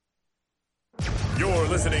You're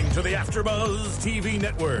listening to the AfterBuzz TV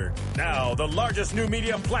network. Now, the largest new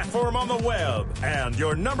media platform on the web and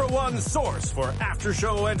your number one source for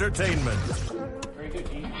after-show entertainment. Very good,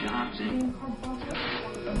 Dean Johnson.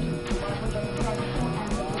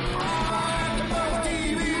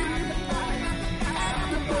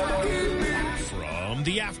 From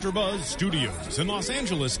the AfterBuzz Studios in Los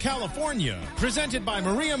Angeles, California, presented by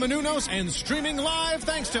Maria Menounos and streaming live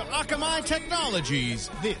thanks to Akamai Technologies,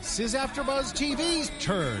 this is AfterBuzz TV's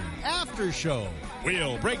Turn After Show.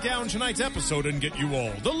 We'll break down tonight's episode and get you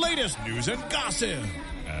all the latest news and gossip.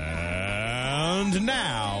 And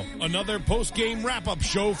now, another post-game wrap-up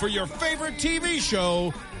show for your favorite TV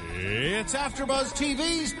show. It's AfterBuzz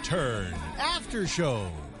TV's Turn After Show.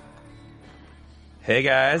 Hey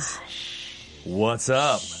guys, what's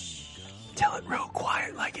up? Tell it real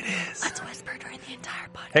quiet like it is. Let's whisper during the entire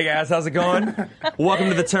podcast. Hey guys, how's it going? Welcome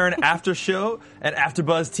to the Turn After Show at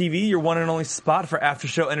AfterBuzz TV, your one and only spot for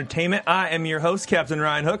after-show entertainment. I am your host, Captain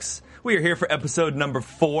Ryan Hooks. We are here for episode number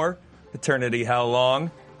 4, Eternity How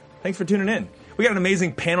Long. Thanks for tuning in. We got an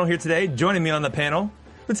amazing panel here today. Joining me on the panel,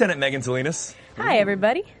 Lieutenant Megan Salinas. Hi,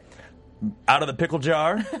 everybody. Out of the pickle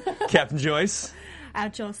jar, Captain Joyce.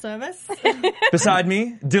 At your service. Beside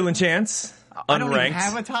me, Dylan Chance, unranked. I don't even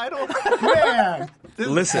have a title? Man, this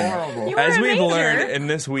Listen, is horrible. as a we've major. learned in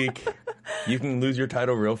this week, you can lose your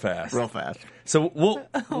title real fast. Real fast. So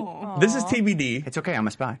this is TBD. It's okay, I'm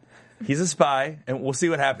a spy. He's a spy, and we'll see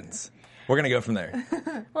what happens. We're going to go from there.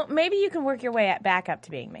 Well, maybe you can work your way back up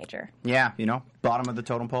to being major. Yeah, bottom of the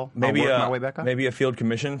totem pole. Maybe I'll work my way back up. Maybe a field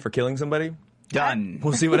commission for killing somebody. Done.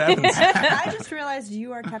 We'll see what happens. I just realized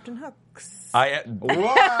you are Captain Hooks. I have been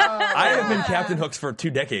Whoa! Captain Hooks for 2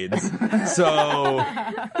 decades, so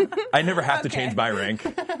I never have to change my rank.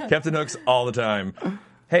 Captain Hooks all the time.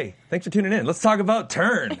 Hey, thanks for tuning in. Let's talk about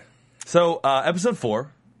Turn. So, episode 4.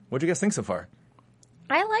 What'd you guys think so far?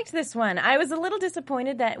 I liked this one. I was a little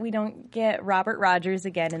disappointed that we don't get Robert Rogers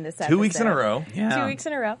again in this episode. 2 weeks in a row. Yeah. 2 weeks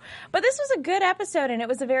in a row. But this was a good episode, and it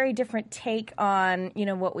was a very different take on,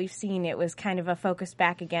 what we've seen. It was kind of a focus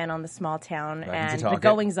back again on the small town and the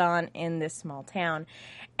goings-on in this small town,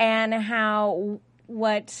 and how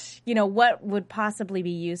what would possibly be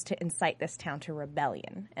used to incite this town to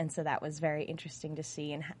rebellion. And so that was very interesting to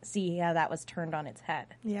see and see how that was turned on its head.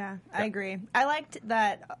 Yeah, I agree. I liked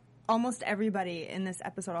that almost everybody in this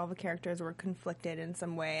episode, all the characters were conflicted in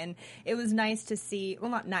some way, and it was nice to see. Well,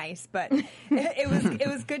 not nice, but it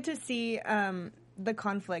was good to see the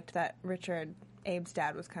conflict that Richard, Abe's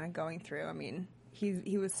dad, was kind of going through. I mean,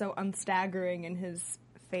 he was so unstaggering in his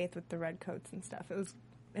faith with the redcoats and stuff. It was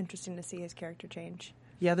interesting to see his character change.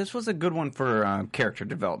 Yeah, this was a good one for character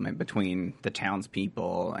development between the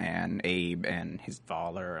townspeople and Abe and his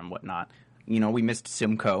father and whatnot. We missed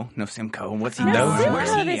Simcoe. No Simcoe. What's he doing? Where's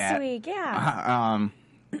Simcoe he this at? week, yeah.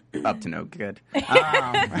 Up to no good.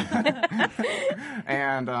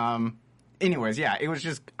 Anyways, yeah, it was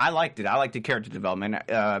just, I liked it. I liked the character development.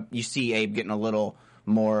 You see Abe getting a little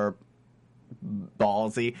more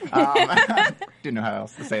ballsy. Didn't know how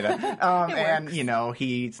else to say that. And,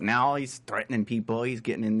 he's threatening people. He's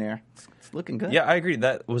getting in there. It's looking good. Yeah, I agree.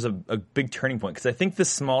 That was a big turning point because I think this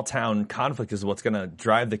small town conflict is what's going to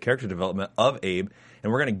drive the character development of Abe,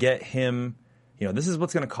 and we're going to get him. This is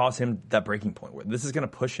what's going to cause him that breaking point. Where this is going to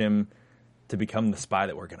push him to become the spy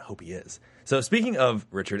that we're going to hope he is. So speaking of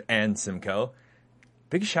Richard and Simcoe,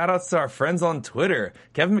 big shout-outs to our friends on Twitter,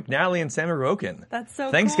 Kevin McNally and Sammy Roken. That's so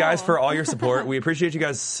Thanks, cool. guys, for all your support. We appreciate you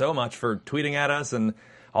guys so much for tweeting at us and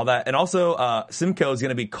all that. And also, Simcoe is going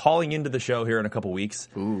to be calling into the show here in a couple weeks.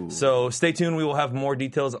 Ooh. So stay tuned. We will have more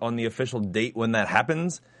details on the official date when that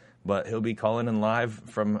happens. But he'll be calling in live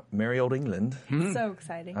from merry old England. So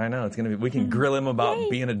exciting. I know. It's going to be. We can grill him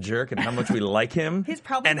about being a jerk and how much we like him. He's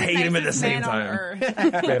probably and the hate him at the nicest same man on time. earth.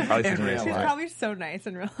 Yeah, probably such a nice He's guy. probably so nice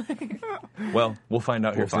in real life. Well, we'll find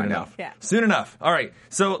out here soon find out. enough. Yeah. Soon enough. All right.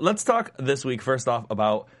 So let's talk this week first off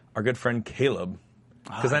about our good friend Caleb.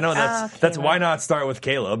 Because I know that's Caleb. why not start with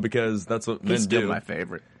Caleb, because that's what men He's still do. my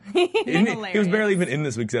favorite. He was barely even in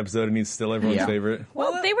this week's episode, and he's still everyone's favorite.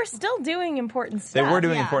 Well, they were still doing important stuff. They were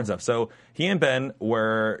doing yeah. important stuff. So he and Ben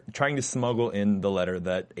were trying to smuggle in the letter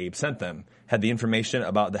that Abe sent them. Had the information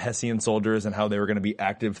about the Hessian soldiers and how they were going to be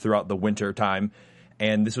active throughout the winter time.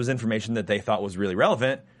 And this was information that they thought was really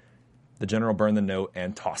relevant. The general burned the note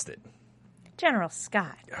and tossed it. General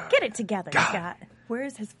Scott. Get it together, Scott.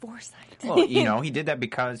 where's his foresight? Well, he did that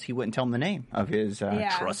because he wouldn't tell him the name of his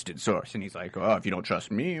trusted source. And he's like, oh, if you don't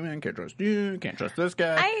trust me, man, can't trust you, can't trust this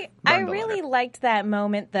guy. I really liked that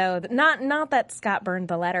moment, though. Not that Scott burned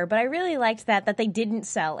the letter, but I really liked that they didn't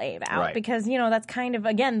sell Abe out. Right. Because, that's kind of,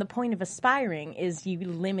 again, the point of aspiring is you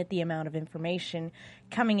limit the amount of information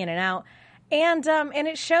coming in and out. And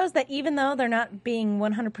it shows that even though they're not being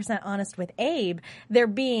 100% honest with Abe, they're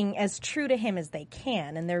being as true to him as they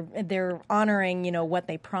can, and they're honoring what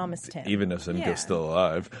they promised him. Even if Simcoe's still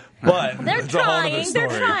alive, but they're trying. They're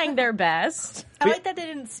trying their best. I like that they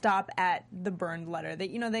didn't stop at the burned letter.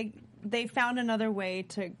 They found another way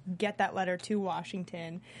to get that letter to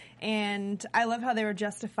Washington, and I love how they were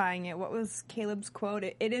justifying it. What was Caleb's quote?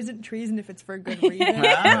 It isn't treason if it's for a good reason.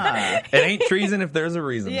 It ain't treason if there's a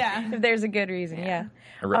reason. Yeah, if there's a good reason. Yeah.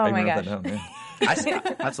 I my gosh. That down,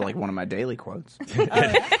 yeah. That's like one of my daily quotes.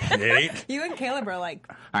 It ain't. You and Caleb are like,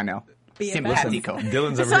 I know. Simpatico.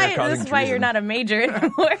 Dylan's over here causing This is why treason. you're not a major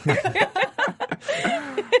anymore.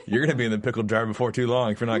 You're going to be in the pickle jar before too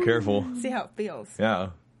long if you're not careful. see how it feels. Yeah.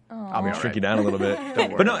 I'll be Shrink you down a little bit. Don't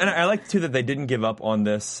worry. But no, and I like, too, that they didn't give up on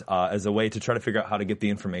this as a way to try to figure out how to get the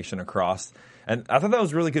information across. And I thought that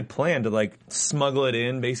was a really good plan to, smuggle it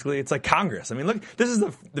in, basically. It's like Congress. I mean, look, this is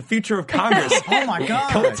the future of Congress. Oh, my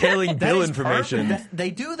God. Coattailing bill information.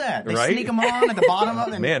 They do that. They Right? sneak them on at the bottom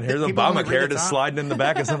of it. Man, here's Obamacare just sliding in the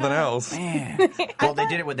back of something else. Man. Well, they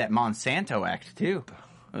did it with that Monsanto Act, too.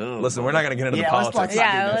 Ugh. Listen, we're not going to get into the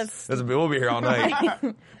politics. We'll be here all night.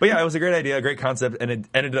 But yeah, it was a great idea, a great concept, and it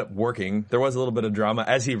ended up working. There was a little bit of drama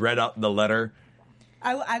as he read out the letter.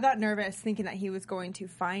 I got nervous thinking that he was going to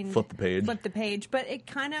flip the page, but it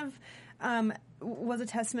kind of was a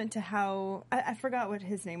testament to how I forgot what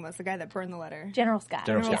his name was, the guy that burned the letter. General Scott.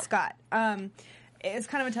 General Scott. It's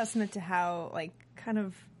kind of a testament to how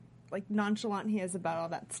nonchalant he is about all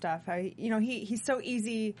that stuff. He's so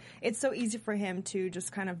easy. It's so easy for him to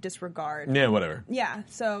just kind of disregard. Yeah, whatever. Yeah.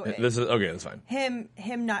 So this is okay. That's fine.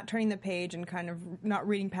 Him not turning the page and kind of not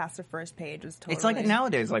reading past the first page is totally. It's like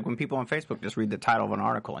nowadays, when people on Facebook just read the title of an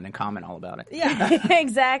article and then comment all about it. Yeah.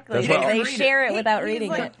 Exactly. They share it without he's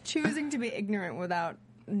reading it. Choosing to be ignorant without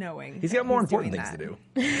knowing. He's got more important things to do.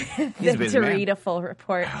 He's a busy man. Read a full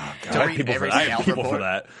report. I have people for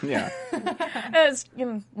that. Yeah.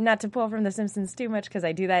 Not to pull from The Simpsons too much because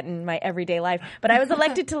I do that in my everyday life, but I was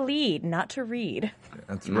elected to lead, not to read.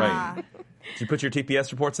 That's right. Did you put your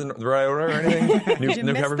TPS reports in the right order or anything?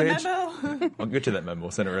 New cover page? I'll get you that memo. We'll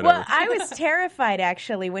send it right over. I was terrified,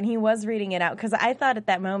 actually, when he was reading it out, because I thought at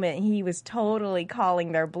that moment he was totally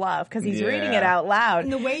calling their bluff, because he's reading it out loud.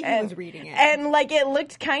 And the way he was reading it. And, it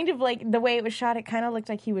looked kind of like, the way it was shot, it kind of looked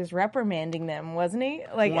like he was reprimanding them, wasn't he?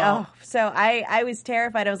 So I was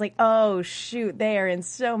terrified. I was like, oh, shoot, they are in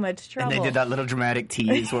so much trouble. And they did that little dramatic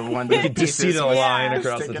tease where one of the just see the line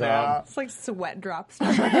across the top. It's like sweat drops.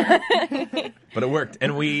 But it worked.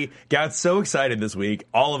 And we got so excited this week.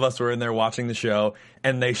 All of us were in there watching the show,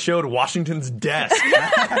 and they showed Washington's desk.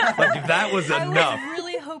 That was enough. I was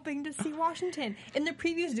really hoping to see Washington. In the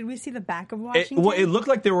previews, did we see the back of Washington? It looked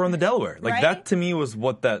like they were on the Delaware. Right? That to me was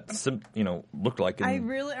what that looked like. I'm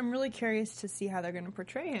really curious to see how they're going to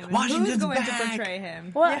portray him. Washington's who's going back. to portray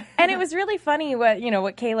him? Well, and it was really funny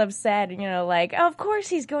what Caleb said. Of course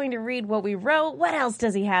he's going to read what we wrote. What else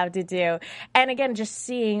does he have to do? And again, just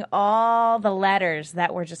seeing all the letters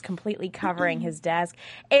that were just completely covering his desk.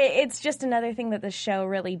 It's just another thing that the show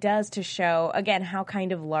really does to show, again, how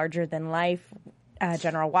kind of larger than life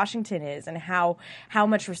General Washington is, and how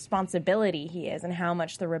much responsibility he is, and how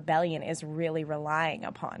much the rebellion is really relying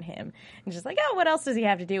upon him. And just what else does he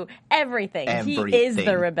have to do? Everything. He is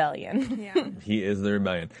the rebellion. Yeah. He is the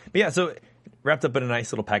rebellion. But yeah, so wrapped up in a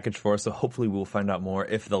nice little package for us, so hopefully we'll find out more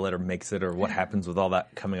if the letter makes it or what happens with all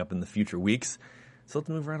that coming up in the future weeks. So let's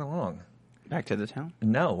move right along. Back to the town?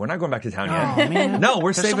 No, we're not going back to town yet. Oh, man. No,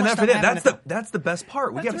 we're There's saving so that for the end. That's the best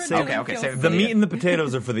part. We got to save it. Okay, save it. The meat and the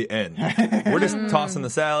potatoes are for the end. We're just tossing the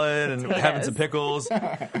salad and having some pickles.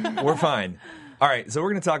 We're fine. All right, so we're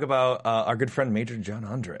going to talk about our good friend Major John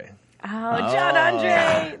Andre. Oh, John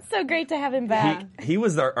Andre. It's so great to have him back. He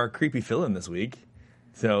was our creepy fill-in this week.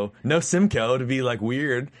 So no Simcoe to be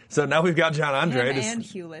weird. So now we've got John Andre and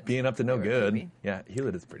Hewlett being up to no good. Creepy. Yeah,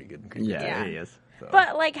 Hewlett is pretty good and creepy. Yeah, he is. So.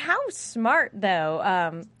 But how smart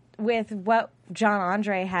though, with what John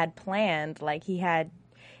Andre had planned. He had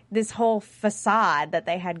this whole facade that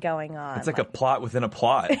they had going on. It's like a plot within a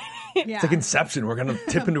plot. It's like Inception. We're going to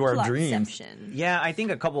tip into our dreams. Yeah, I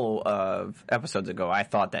think a couple of episodes ago, I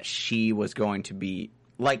thought that she was going to be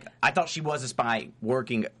I thought she was a spy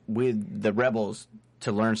working with the rebels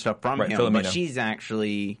to learn stuff from him. Philomena. But she's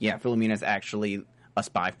actually, Philomena's actually a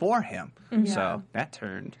spy for him. So that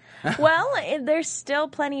turned. Well, there's still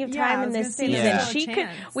plenty of time in this season.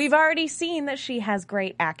 We've already seen that she has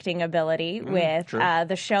great acting ability with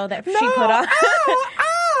the show that she put on.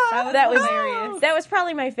 That was hilarious. That was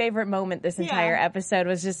probably my favorite moment this entire episode,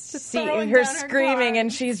 was just seeing her screaming,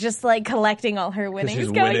 and she's just like collecting all her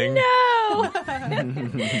winnings, going, no!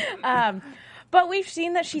 But we've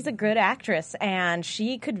seen that she's a good actress, and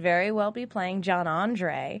she could very well be playing John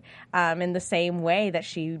Andre in the same way that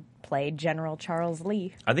she played General Charles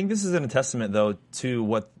Lee. I think this is a testament, though, to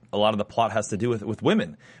what a lot of the plot has to do with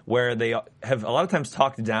women, where they have a lot of times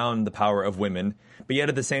talked down the power of women, but yet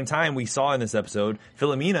at the same time, we saw in this episode,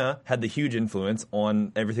 Philomena had the huge influence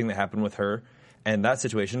on everything that happened with her and that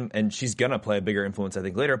situation, and she's going to play a bigger influence, I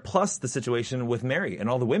think, later, plus the situation with Mary and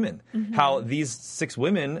all the women, how these 6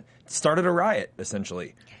 women started a riot,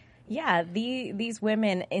 essentially. Yeah, these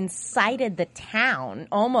women incited the town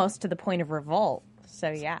almost to the point of revolt. So,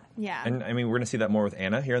 yeah. And, I mean, we're going to see that more with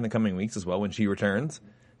Anna here in the coming weeks as well when she returns,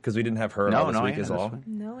 because we didn't have her this week as well.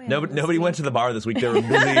 Nobody went to the bar this week. They were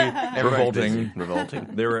busy revolting.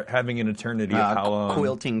 They were having an eternity of how long.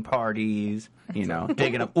 Quilting parties,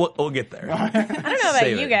 digging up. We'll get there. I don't know about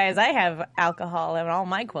you guys. I have alcohol in all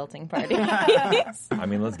my quilting parties. I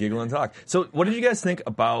mean, let's giggle and talk. So what did you guys think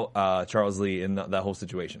about Charles Lee in that whole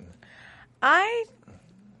situation? I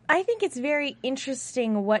think it's very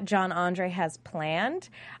interesting what John Andre has planned.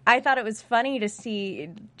 I thought it was funny to see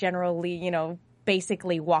General Lee,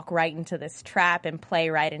 basically walk right into this trap and play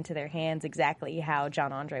right into their hands exactly how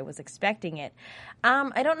John Andre was expecting it.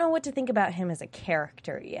 I don't know what to think about him as a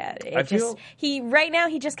character yet. Right now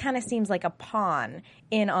he just kind of seems like a pawn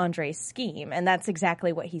in Andre's scheme, and that's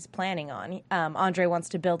exactly what he's planning on. Andre wants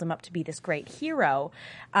to build him up to be this great hero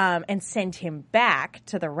and send him back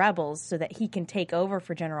to the rebels so that he can take over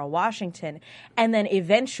for General Washington and then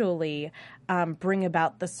eventually bring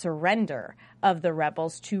about the surrender of the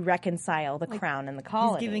rebels to reconcile the crown and the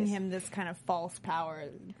colonies. He's giving him this kind of false power,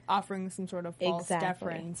 offering some sort of false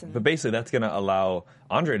deference. But basically that's going to allow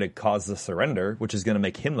Andre to cause the surrender, which is going to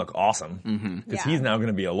make him look awesome, because he's now going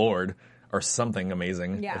to be a lord or something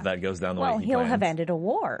amazing if that goes down the way he plans. Well, he'll have ended a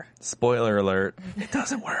war. Spoiler alert, it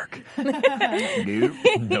doesn't work.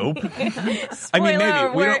 Nope. I mean,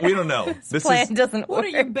 maybe. We don't know. This plan doesn't work. What are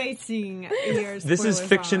you basing your This is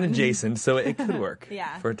fiction on? adjacent, so it could work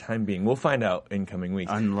for a time being. We'll find out in coming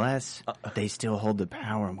weeks. Unless they still hold the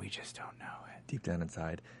power and we just don't know it. Deep down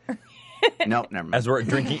inside. Nope, never mind. As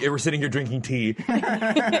we're sitting here drinking tea.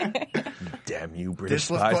 Damn you, British This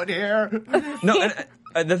was spies. put here. No,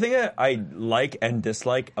 and the thing that I like and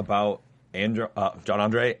dislike about John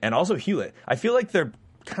Andre and also Hewlett, I feel like they're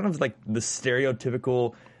kind of like the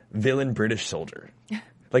stereotypical villain British soldier.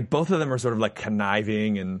 Like both of them are sort of like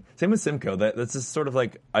conniving, and same with Simcoe. That's just sort of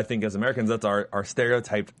like, I think as Americans, that's our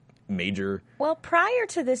stereotyped major. Well, prior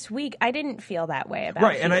to this week, I didn't feel that way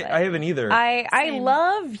about Hewlett. And I haven't either. I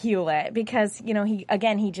love Hewlett because,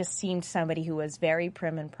 he just seemed somebody who was very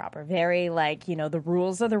prim and proper, very the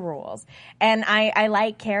rules are the rules. And I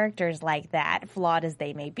like characters like that, flawed as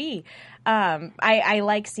they may be. I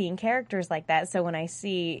like seeing characters like that. So when I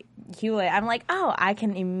see Hewlett, I'm like, oh, I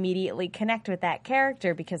can immediately connect with that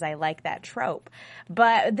character because I like that trope.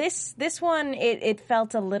 But this one, it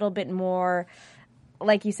felt a little bit more,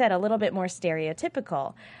 like you said, a little bit more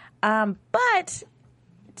stereotypical. But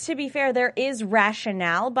to be fair, there is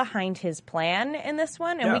rationale behind his plan in this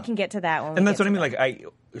one, and we can get to that one. And that's what I mean. Like, I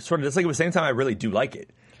sort of, just like at the same time, I really do like it.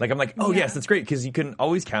 Like, I'm like, oh, yes, that's great, because you can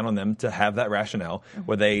always count on them to have that rationale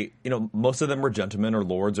where they, most of them were gentlemen or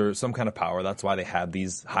lords or some kind of power. That's why they have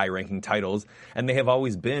these high-ranking titles, and they have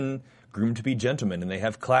always been groomed to be gentlemen, and they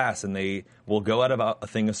have class, and they will go out about a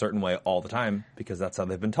thing a certain way all the time because that's how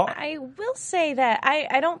they've been taught. I will say that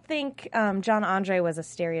I don't think John Andre was a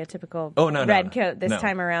stereotypical redcoat this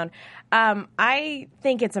time around. I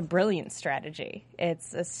think it's a brilliant strategy.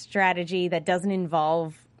 It's a strategy that doesn't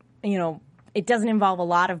involve, it doesn't involve a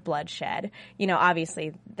lot of bloodshed.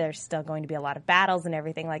 Obviously there's still going to be a lot of battles and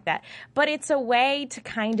everything like that. But it's a way to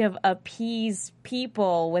kind of appease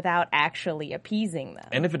people without actually appeasing them.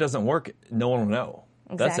 And if it doesn't work, no one will know.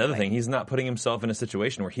 Exactly. That's the other thing. He's not putting himself in a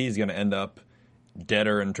situation where he's going to end up dead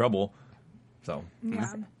or in trouble. So it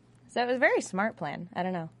was a very smart plan. I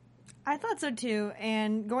don't know. I thought so too.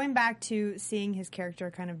 And going back to seeing his character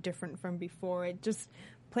kind of different from before, it just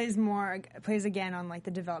plays again on like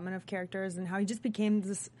the development of characters and how he just became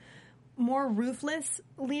this more ruthless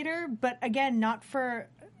leader, but again, not for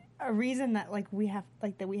a reason that we have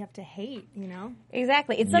to hate,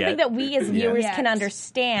 Exactly. It's something that we as viewers can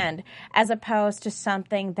understand, as opposed to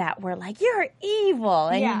something that we're like, you're evil,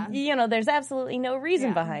 and there's absolutely no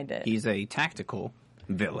reason behind it. He's a tactical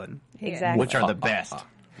villain. Exactly. Which are the best.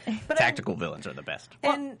 Tactical villains are the best.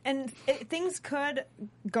 And things could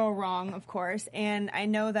go wrong, of course. And I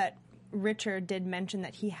know that Richard did mention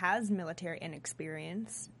that he has military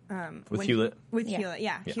inexperience. With Hewlett? Hewlett,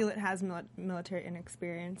 yeah. Hewlett has military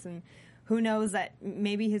inexperience, and who knows that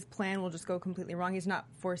maybe his plan will just go completely wrong. He's not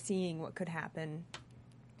foreseeing what could happen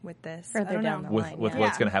with this. Further down the line. With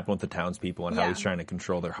what's going to happen with the townspeople and how he's trying to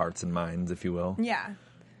control their hearts and minds, if you will. Yeah.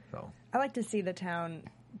 So I like to see the town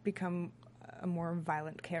become a more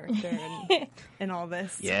violent character in all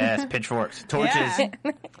this. Yes, pitchforks, torches. Yeah.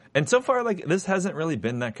 And so far, like, this hasn't really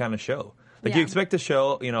been that kind of show. Like, you expect a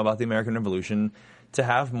show, about the American Revolution to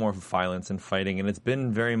have more violence and fighting, and it's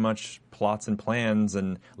been very much plots and plans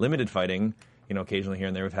and limited fighting. Occasionally here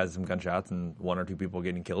and there we've had some gunshots and one or two people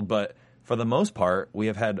getting killed, but for the most part, we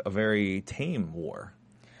have had a very tame war.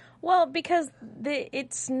 Well, because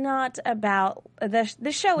it's not about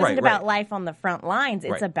the show isn't about life on the front lines.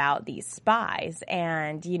 It's about these spies,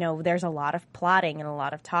 and there's a lot of plotting and a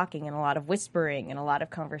lot of talking and a lot of whispering and a lot of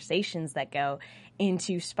conversations that go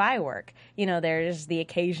into spy work. There's the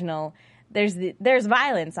occasional. There's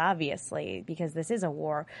violence, obviously, because this is a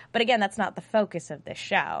war. But again, that's not the focus of this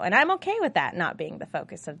show. And I'm okay with that not being the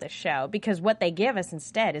focus of this show, because what they give us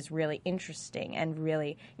instead is really interesting and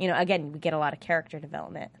really, again, we get a lot of character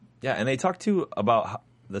development. Yeah, and they talk too about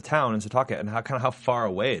the town in Setauket and how far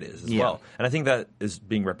away it is as well. And I think that is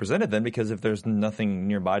being represented then, because if there's nothing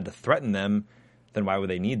nearby to threaten them, then why would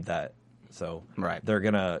they need that? So they're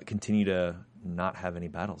going to continue to not have any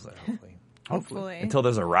battles there, hopefully. Hopefully. Until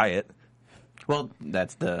there's a riot. Well,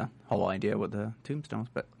 that's the whole idea with the tombstones,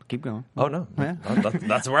 but keep going. Oh, no. Yeah.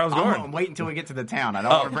 That's where I was going. I'm wait until we get to the town. I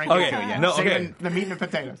don't want to break into it yet. No, Saving the meat and the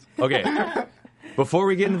potatoes. Okay. Before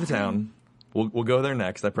we get into the town, we'll go there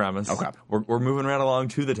next, I promise. Okay. We're moving right along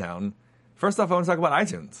to the town. First off, I want to talk about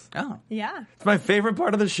iTunes. Oh. Yeah. It's my favorite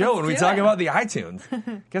part of the show when we talk it. about the iTunes.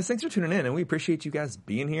 Guys, thanks for tuning in, and we appreciate you guys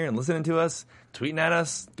being here and listening to us, tweeting at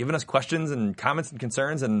us, giving us questions and comments and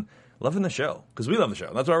concerns, and loving the show, because we love the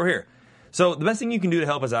show. That's why we're here. So the best thing you can do to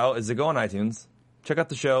help us out is to go on iTunes, check out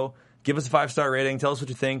the show, give us a 5-star rating, tell us what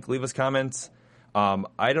you think, leave us comments.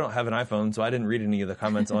 I don't have an iPhone, so I didn't read any of the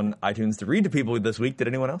comments on iTunes to read to people this week. Did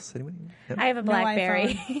anyone else? Anybody? Yep. I have a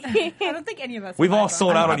BlackBerry. I don't think any of us. We've all iPhone.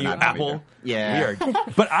 sold out on I'm you, not Apple. Yeah. We are.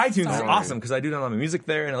 But iTunes is awesome because I do download my music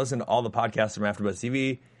there and I listen to all the podcasts from AfterBuzz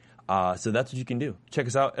TV. So that's what you can do. Check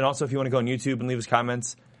us out. And also, if you want to go on YouTube and leave us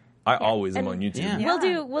comments, I always am on YouTube.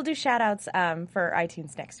 Yeah. We'll do shout outs for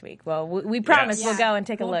iTunes next week. Well, we promise we'll go and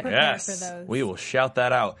take a look. Yes, for those. we will shout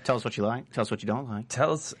that out. Tell us what you like. Tell us what you don't like.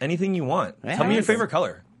 Tell us anything you want. Yeah. Tell me your favorite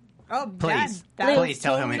color. Oh, Please. that Please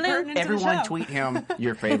tell him. pertinent to the Everyone show. tweet him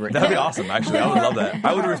your favorite. That'd be awesome, actually. I would love that.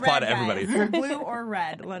 I would Blue or reply to red, everybody. guys. Blue or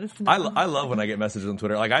red. Let us know. I love when I get messages on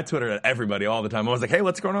Twitter. Like, I Twitter at everybody all the time. I was like, hey,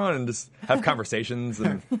 what's going on? And just have conversations.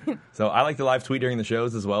 And so I like to live tweet during the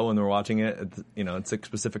shows as well when we're watching it. It's a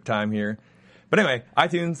specific time here. But anyway,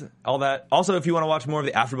 iTunes, all that. Also, if you want to watch more of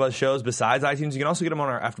the AfterBuzz shows besides iTunes, you can also get them on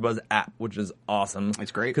our AfterBuzz app, which is awesome.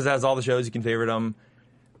 It's great. Because it has all the shows. You can favorite them.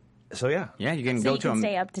 So, yeah. Yeah, you can So go you to can them.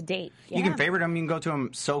 stay up to date. You can favorite them. You can go to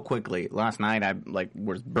them so quickly. Last night, I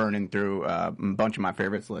was burning through a bunch of my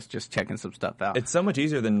favorites list, just checking some stuff out. It's so much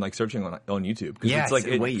easier than searching on YouTube. Because Yeah, it's like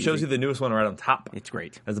it's way it shows easy. you the newest one right on top. It's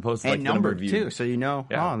great. As opposed to and the number numbered viewed. too, so you know.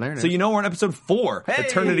 Yeah. Oh, there it is. So you know we're on episode 4. Hey!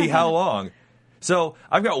 Eternity, how long? So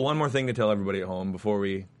I've got one more thing to tell everybody at home before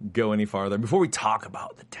we go any farther. Before we talk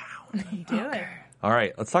about the town. Do it. All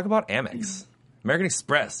right, let's talk about Amex. American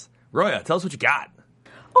Express. Roya, tell us what you got.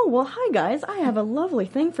 Oh, well, hi, guys. I have a lovely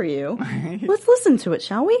thing for you. Let's listen to it,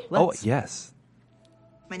 shall we? Oh, yes.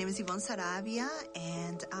 My name is Yvonne Saravia,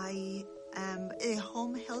 and I am a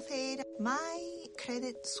home health aide. My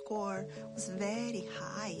credit score was very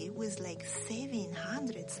high. It was like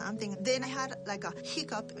 700 something. Then I had like a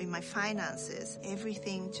hiccup in my finances.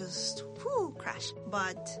 Everything just crashed.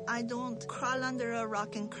 But I don't crawl under a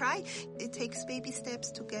rock and cry. It takes baby steps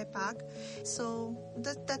to get back. So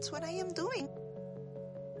that's what I am doing.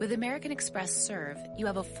 With American Express Serve, you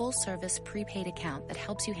have a full-service prepaid account that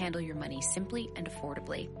helps you handle your money simply and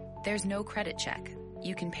affordably. There's no credit check.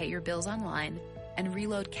 You can pay your bills online and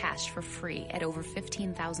reload cash for free at over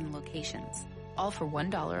 15,000 locations, all for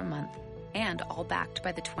 $1 a month, and all backed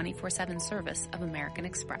by the 24/7 service of American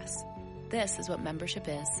Express. This is what membership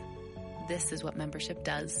is. This is what membership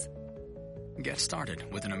does. Get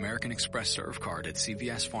started with an American Express Serve card at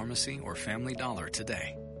CVS Pharmacy or Family Dollar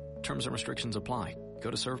today. Terms and restrictions apply. Go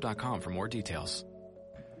to serve.com for more details.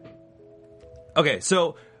 Okay,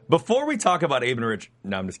 so before we talk about Abe and Rich...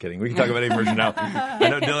 No, I'm just kidding. We can talk about Abe and Rich now. I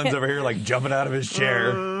know Dylan's over here like jumping out of his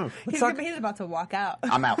chair. He's about to walk out.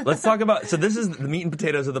 I'm out. Let's talk about. So this is the meat and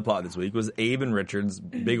potatoes of the plot this week. Was Abe and Richard's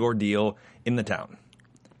big ordeal in the town?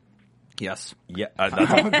 Yes. Yeah.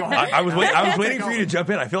 I was waiting for you to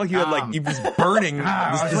jump in. I feel like you had you just burning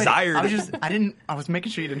this desire. I was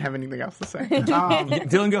making sure you didn't have anything else to say.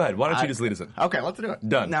 Dylan, go ahead. Why don't you just lead us in? Okay, let's do it.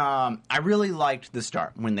 Done. I really liked the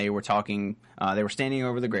start when they were talking. They were standing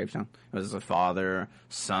over the gravestone. It was a father,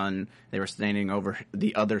 son. They were standing over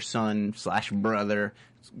the other son/brother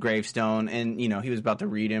gravestone, and he was about to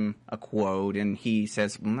read him a quote, and he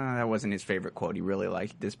says, "No, that wasn't his favorite quote. He really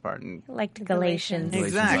liked this part." And liked Galatians.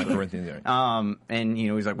 Exactly. And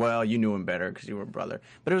he's like, "Well, you knew him better because you were a brother."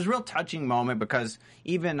 But it was a real touching moment because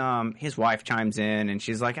even his wife chimes in, and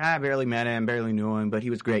she's like, "I barely met him, barely knew him, but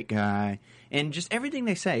he was a great guy." And just everything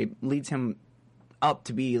they say leads him up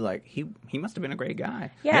to be like, he must have been a great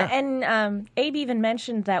guy. Yeah. And Abe even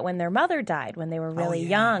mentioned that when their mother died, when they were really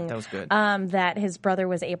young, that was good. That his brother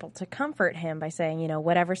was able to comfort him by saying,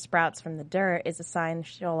 whatever sprouts from the dirt is a sign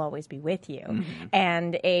she'll always be with you. Mm-hmm.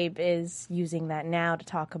 And Abe is using that now to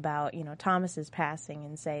talk about, Thomas's passing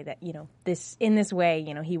and say that, in this way,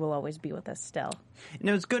 he will always be with us still. And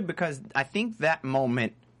it was good because I think that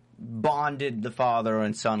moment bonded the father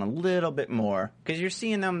and son a little bit more because you're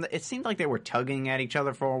seeing them. It seemed like they were tugging at each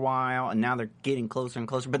other for a while, and now they're getting closer and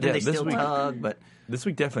closer. But then they still tug. But this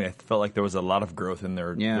week, definitely, I felt like there was a lot of growth in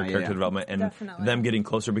their character development and them getting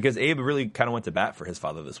closer because Abe really kind of went to bat for his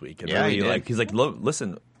father this week. And he's like,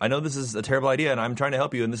 listen, I know this is a terrible idea, and I'm trying to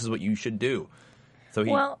help you, and this is what you should do.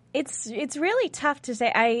 So it's really tough to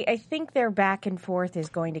say. I think their back and forth is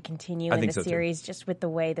going to continue in the series just with the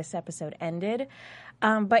way this episode ended.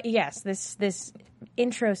 But yes, this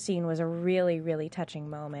intro scene was a really, really touching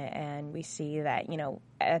moment, and we see that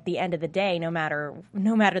at the end of the day, no matter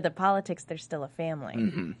the politics, they're still a family.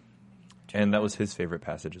 Mm-hmm. And that was his favorite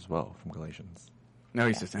passage as well from Galatians. No,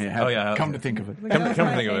 he's just come to think of it. Come to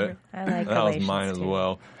think of it. I like Galatians. That was mine as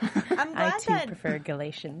well. I too prefer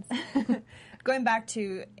Galatians. Going back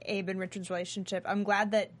to Abe and Richard's relationship, I'm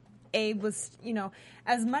glad that Abe was,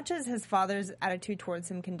 as much as his father's attitude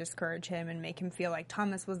towards him can discourage him and make him feel like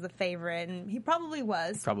Thomas was the favorite, and he probably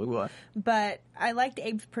was. But I liked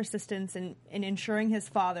Abe's persistence in ensuring his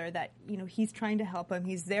father that, he's trying to help him.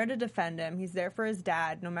 He's there to defend him. He's there for his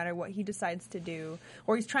dad no matter what he decides to do.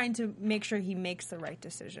 Or he's trying to make sure he makes the right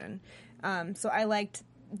decision. So I liked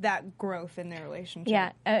that growth in their relationship.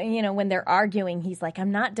 Yeah, when they're arguing, he's like,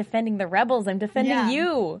 "I'm not defending the rebels. I'm defending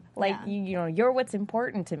you. Like, you're what's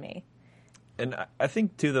important to me." And I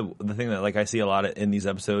think too the thing that I see a lot in these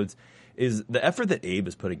episodes is the effort that Abe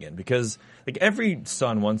is putting in, because every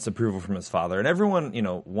son wants approval from his father, and everyone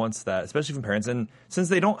wants that, especially from parents. And since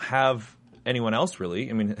they don't have anyone else really,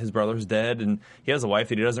 I mean, his brother's dead, and he has a wife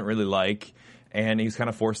that he doesn't really like. And he's kind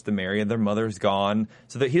of forced to marry, and their mother's gone,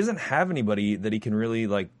 so that he doesn't have anybody that he can really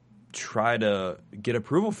try to get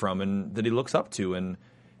approval from, and that he looks up to. And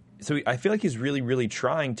so I feel like he's really, really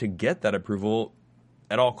trying to get that approval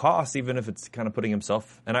at all costs, even if it's kind of putting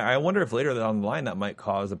himself. And I wonder if later down the line that might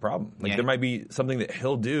cause a problem. There might be something that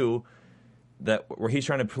he'll do where he's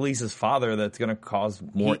trying to please his father that's going to cause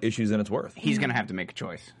more issues than it's worth. He's going to have to make a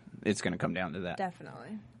choice. It's going to come down to that.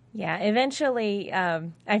 Definitely. Yeah, eventually,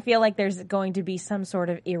 I feel like there's going to be some sort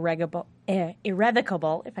of irrevocable,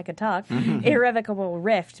 if I could talk, irrevocable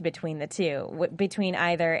rift between the two, between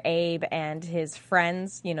either Abe and his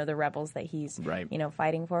friends, the rebels that he's,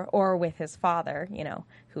 fighting for, or with his father,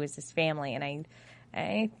 who is his family. And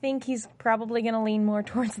I think he's probably going to lean more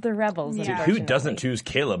towards the rebels. Yeah. Who doesn't choose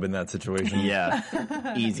Caleb in that situation?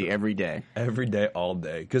 Yeah, easy, every day. Every day, all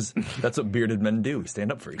day. Because that's what bearded men do. We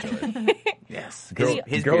stand up for each other. Yes.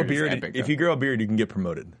 His grow a beard. Epic, if you grow a beard, you can get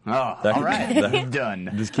promoted. Oh, all right.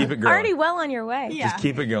 Done. Just keep it going. Already well on your way. Yeah. Just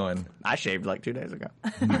keep it going. I shaved 2 days ago.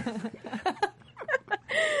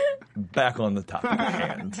 Back on the topic at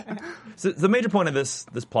hand. So the major point of this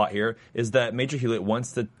plot here is that Major Hewlett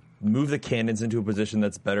wants to move the cannons into a position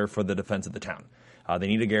that's better for the defense of the town. They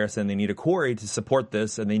need a garrison, they need a quarry to support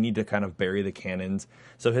this, and they need to kind of bury the cannons.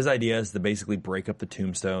 So his idea is to basically break up the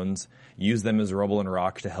tombstones, use them as rubble and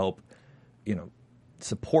rock to help,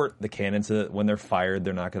 support the cannons so that when they're fired,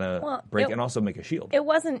 they're not going to break, and also make a shield. It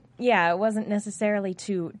wasn't necessarily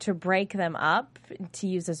to break them up, to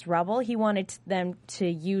use as rubble. He wanted them to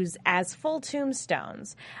use as full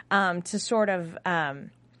tombstones to sort of...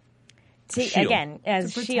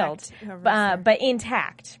 shield, but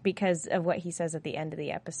intact, because of what he says at the end of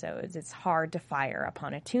the episodes. It's hard to fire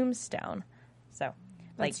upon a tombstone, so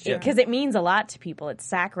because it means a lot to people. It's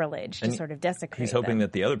sacrilege to sort of desecrate. He's hoping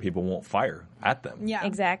that the other people won't fire at them. Yeah,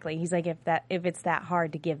 exactly. He's like, if it's that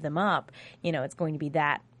hard to give them up, it's going to be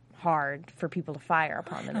that hard for people to fire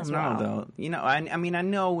upon them as well. Though. You know, I mean, I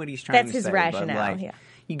know what he's trying to say. That's his rationale, but, like,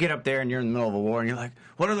 you get up there and you're in the middle of a war and you're like,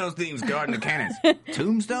 what are those things guarding the cannons?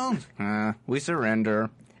 Tombstones? We surrender.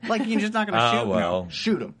 Like, you're just not going to shoot them. No,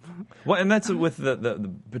 shoot them. Well, and that's with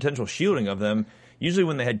the potential shielding of them. Usually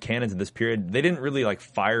when they had cannons at this period, they didn't really like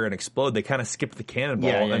fire and explode. They kind of skipped the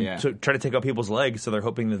cannonball and try to take out people's legs, so they're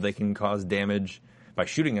hoping that they can cause damage by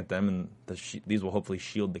shooting at them, and these will hopefully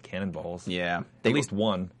shield the cannonballs. Yeah. At least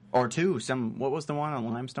one. Or two. What was the one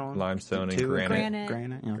on limestone? Limestone and granite.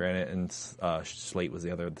 Granite and slate was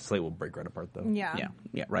the other. The slate will break right apart, though. Yeah,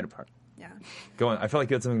 right apart. Yeah. Go on. I felt like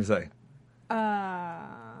you had something to say. I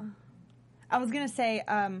was going to say,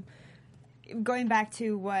 going back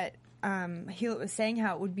to what Hewlett was saying,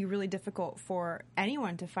 how it would be really difficult for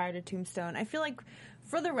anyone to fire to Tombstone. I feel like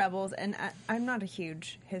for the rebels, and I'm not a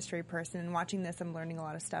huge history person, and watching this I'm learning a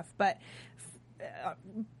lot of stuff, but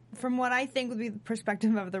from what I think would be the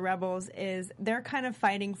perspective of the rebels is they're kind of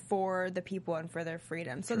fighting for the people and for their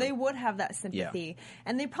freedom. So they would have that sympathy,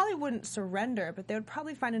 and they probably wouldn't surrender, but they would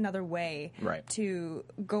probably find another way to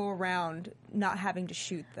go around not having to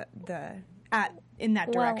shoot in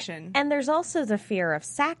that direction. And there's also the fear of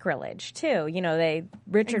sacrilege too. You know,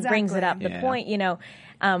 Richard brings it up. The point, you know,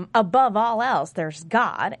 above all else, there's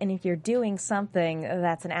God, and if you're doing something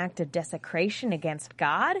that's an act of desecration against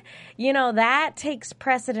God, you know, that takes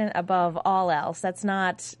precedent above all else. That's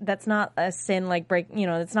not a sin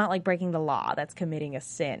it's not like breaking the law. That's committing a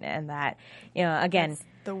sin, and that, you know, again. That's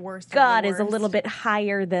the worst. God is a little bit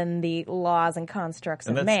higher than the laws and constructs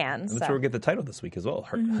of man. And that's where we get the title this week as well.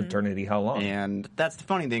 Eternity, how long? And that's the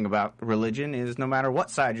funny thing about religion is no matter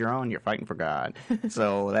what side you're on, you're fighting for God.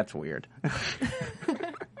 So that's weird.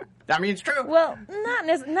 I mean, it's true. Well, not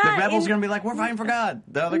the rebels going to be like, we're fighting for God.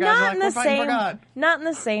 The other guys are like, we're fighting for God. Not in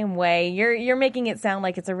the same way. You're making it sound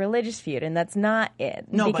like it's a religious feud, and that's not it.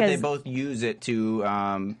 No, but they both use it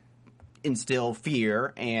to instill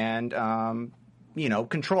fear and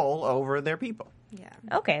control over their people. Yeah.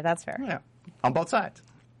 Okay, that's fair. Yeah. On both sides.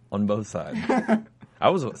 On both sides. I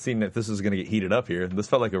was seeing if this was going to get heated up here. This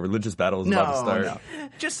felt like a religious battle was about to start. No.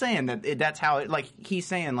 Just saying that's how it, like, he's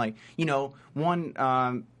saying, like, you know,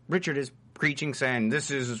 Richard is preaching saying this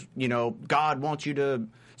is, you know, God wants you to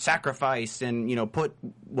sacrifice and, you know, put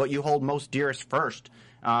what you hold most dearest first.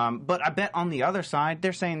 But I bet on the other side,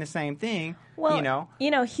 they're saying the same thing, well, you know.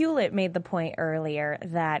 You know, Hewlett made the point earlier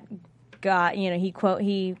that God, you know, he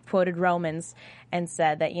quoted Romans and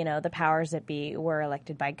said that, you know, the powers that be were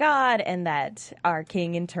elected by God, and that our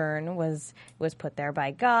king in turn was put there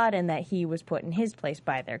by God, and that he was put in his place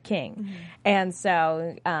by their king. Mm-hmm. And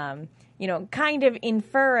so, you know, kind of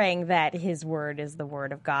inferring that his word is the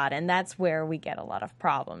word of God, and that's where we get a lot of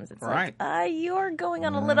problems. It's like, you're going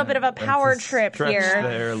on a little bit of a power trip here.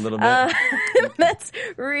 There a little bit. That's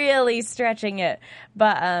really stretching it.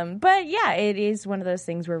 But yeah, it is one of those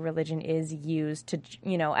things where religion is used to,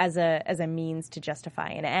 you know, as a means to justify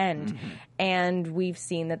an end, mm-hmm. and we've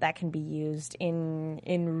seen that can be used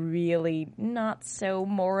in really not so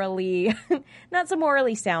morally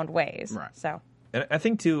sound ways. Right. So. And I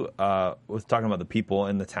think, too, with talking about the people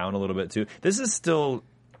and the town a little bit, too, this is still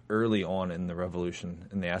early on in the revolution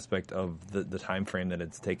in the aspect of the time frame that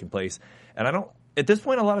it's taken place. And at this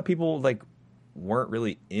point, a lot of people, like, weren't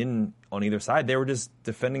really in on either side. They were just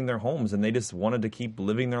defending their homes, and they just wanted to keep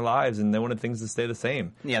living their lives, and they wanted things to stay the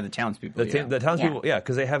same. Yeah, the townspeople. The townspeople,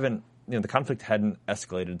 because they haven't, you know, the conflict hadn't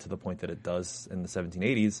escalated to the point that it does in the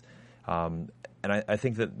 1780s. And I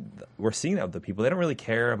think that we're seeing that with the people. They don't really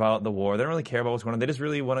care about the war. They don't really care about what's going on. They just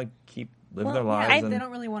really want to keep living their lives. They don't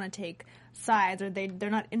really want to take sides, or they're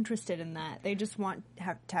not interested in that. They just want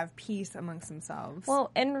to have peace amongst themselves. Well,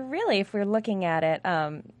 and really, if we're looking at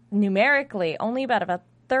it numerically, only about a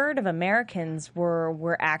third of Americans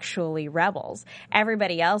were actually rebels.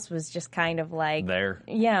 Everybody else was just kind of like there.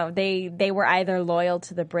 Yeah, they were either loyal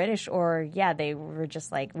to the British, or they were just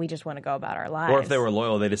like, we just want to go about our lives. Or if they were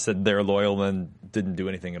loyal, they just said they're loyal and didn't do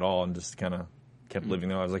anything at all and just kind of kept living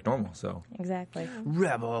their lives like normal. So exactly,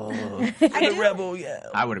 rebel. Rebel, yeah.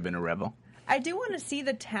 I would have been a rebel. I do want to see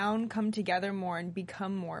the town come together more and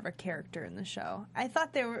become more of a character in the show. I thought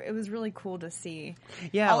it was really cool to see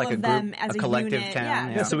all like of them as a collective unit.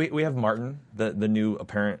 town. Yeah, so we have Martin, the new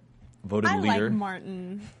apparent voted leader. I like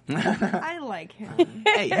Martin. I like him.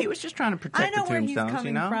 Hey, he was just trying to protect the Tombstones, where he's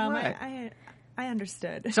coming from. Right. I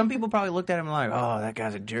understood. Some people probably looked at him like, oh, that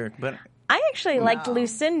guy's a jerk. But I actually liked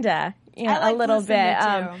Lucinda. You know, a little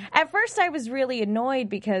Lucinda bit. At first, I was really annoyed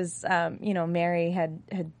because Mary had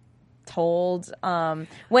told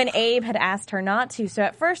when Abe had asked her not to. So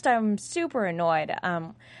at first, I'm super annoyed.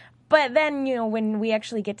 But then, when we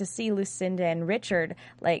actually get to see Lucinda and Richard,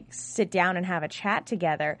 sit down and have a chat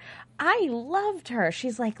together, I loved her.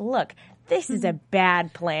 She's like, look, this is a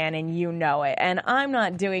bad plan and you know it. And I'm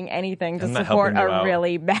not doing anything to support a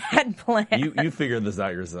really bad plan. You figured this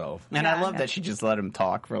out yourself. And I love that she just let him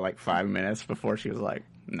talk for 5 minutes before she was like,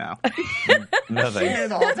 no. No thanks.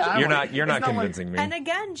 The whole time. You're not convincing me. And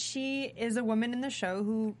again, she is a woman in the show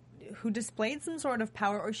who displayed some sort of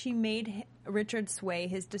power, or she made Richard sway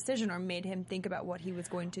his decision or made him think about what he was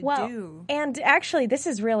going to do. And actually, this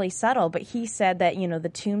is really subtle, but he said that, the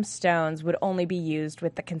tombstones would only be used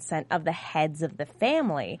with the consent of the heads of the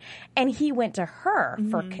family. And he went to her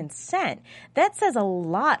for consent. That says a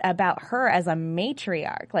lot about her as a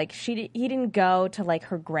matriarch. He didn't go to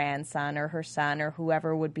her grandson or her son or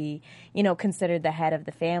whoever would be, considered the head of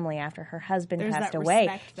the family after her husband passed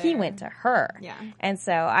away. He went to her. Yeah. And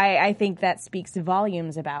so I think that speaks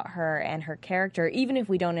volumes about her and her character, even if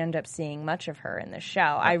we don't end up seeing much of her in the show.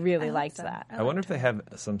 I really liked that. I wonder if they have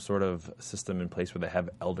some sort of system in place where they have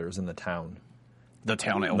elders in the town. The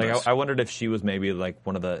town elders. I wondered if she was maybe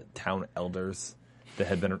one of the town elders that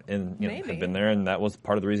had been had been there, and that was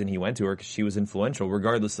part of the reason he went to her, because she was influential,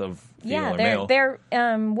 regardless of female or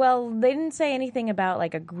male. They didn't say anything about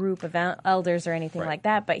a group of elders or anything like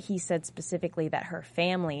that, but he said specifically that her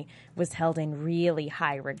family was held in really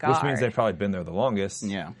high regard. Which means they've probably been there the longest.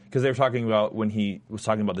 Yeah. Because they were talking about, when he was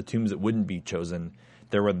talking about the tombs that wouldn't be chosen,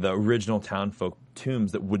 there were the original townfolk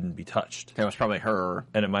tombs that wouldn't be touched. That was probably her.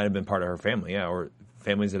 And it might have been part of her family, or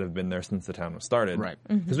families that have been there since the town was started. Right.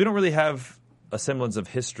 Because we don't really have a semblance of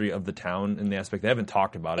history of the town in the aspect they haven't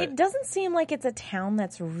talked about it. It doesn't seem like it's a town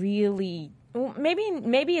that's really...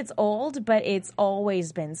 Maybe it's old, but it's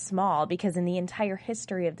always been small, because in the entire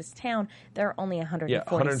history of this town, there are only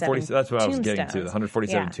 147 that's what I was getting to, the tombstones.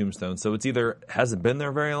 147 tombstones. So it's either hasn't been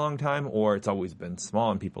there a very long time, or it's always been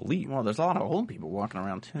small and people leave. Well, there's a lot of old people walking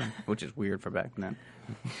around, too, which is weird for back then.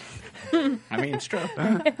 I mean, it's true.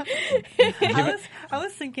 I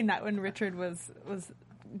was thinking that when Richard was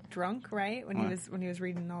drunk, right? When he was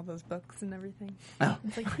reading all those books and everything. Oh.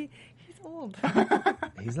 It's he's old.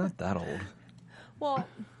 He's not that old. Well,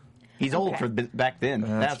 he's old for back then.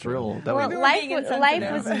 That's real.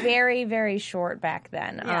 Life was very, very short back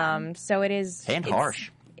then. Yeah. So it is... And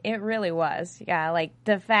harsh. It really was. Yeah,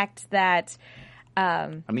 the fact that...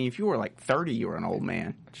 I mean, if you were 30, you were an old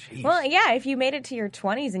man. Jeez. Well, yeah, if you made it to your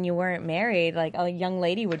 20s and you weren't married, a young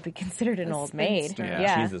lady would be considered an old maid.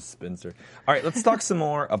 Yeah, she's a spinster. All right, let's talk some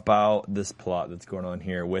more about this plot that's going on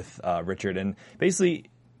here with Richard. And basically,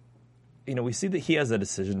 we see that he has a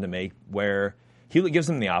decision to make where Hewlett gives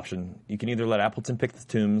him the option. You can either let Appleton pick the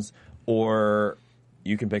tombs, or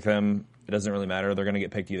you can pick them. It doesn't really matter. They're going to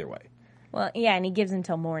get picked either way. Well, yeah, and he gives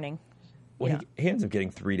until morning. Well, he ends up getting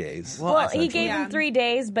 3 days. Well, he gave him 3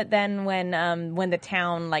 days, but then when the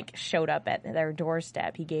town showed up at their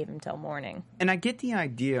doorstep, he gave him till morning. And I get the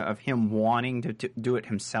idea of him wanting to do it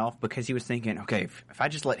himself, because he was thinking, okay, if I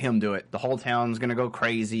just let him do it, the whole town's gonna go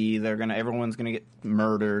crazy. Everyone's gonna get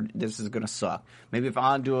murdered. This is gonna suck. Maybe if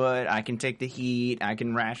I do it, I can take the heat. I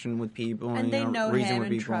can ration with people, and they know reason him with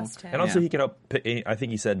and people. trust him. And also, he can help. I think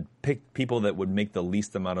he said pick people that would make the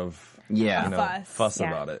least amount of fuss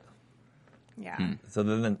about it. Yeah. So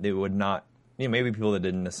then they would not, maybe people that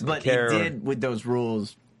didn't necessarily care. But he did, with those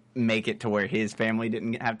rules, make it to where his family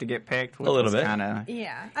didn't have to get picked. Which a little bit.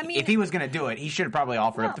 Yeah. I mean, if he was going to do it, he should have probably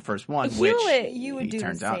offered up the first one, Hewlett, which you would he do the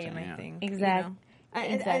turns out same, to, I think. Exactly.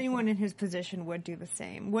 Anyone in his position would do the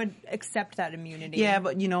same, would accept that immunity. Yeah,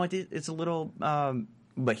 but it's a little...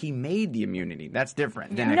 but he made the immunity. That's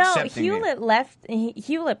different than accepting it.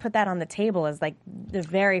 Hewlett put that on the table as the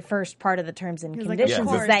very first part of the terms and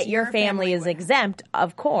conditions is that your family is exempt,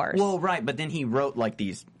 of course. Well, right, but then he wrote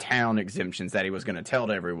these town exemptions that he was going to tell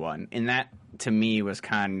to everyone, and that to me was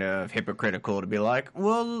kind of hypocritical to be like,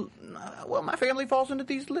 well, my family falls into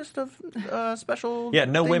these list of special. Yeah,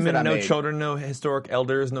 no women, no made. Children, no historic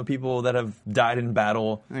elders, no people that have died in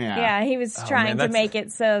battle. Yeah, he was trying to make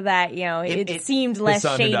it so that it seemed less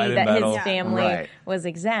shady that his family was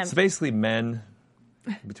exempt. So basically, men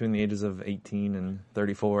between the ages of 18 and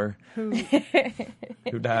 34 who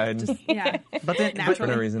died. But then for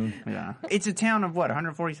no reason. Yeah, it's a town of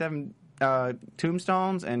 147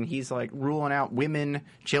 tombstones, and he's ruling out women,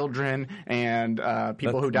 children, and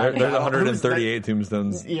people who died. There's 138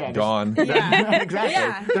 tombstones gone. Exactly.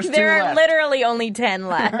 Yeah. There are literally only 10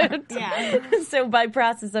 left. So by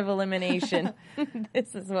process of elimination,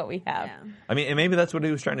 this is what we have. Yeah. I mean, and maybe that's what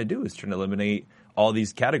he was trying to do, is trying to eliminate all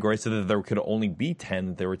these categories so that there could only be 10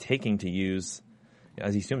 that they were taking to use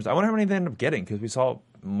as these tombs. I wonder how many they ended up getting, because we saw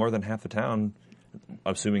more than half the town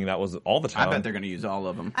assuming that was all the town. I bet they're going to use all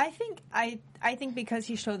of them. I think because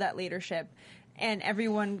he showed that leadership, and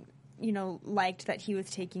everyone, liked that he was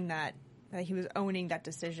taking that he was owning that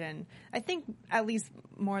decision. I think at least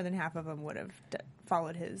more than half of them would have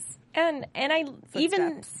followed his. And I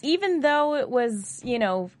footsteps. even though it was,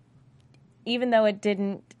 even though it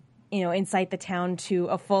didn't, incite the town to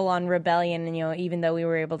a full-on rebellion, and even though we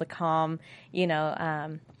were able to calm,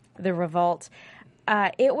 the revolt.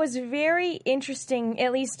 It was very interesting,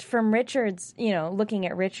 at least from Richard's, looking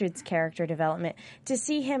at Richard's character development, to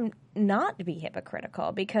see him not be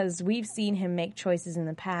hypocritical, because we've seen him make choices in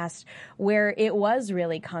the past where it was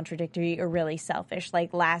really contradictory or really selfish,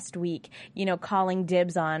 like last week, calling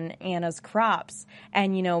dibs on Anna's crops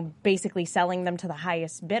and, basically selling them to the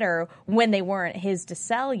highest bidder when they weren't his to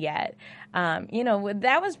sell yet.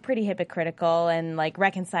 That was pretty hypocritical, and like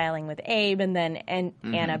reconciling with Abe and then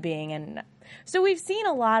Anna being an... So we've seen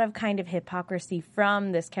a lot of kind of hypocrisy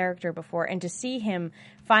from this character before, and to see him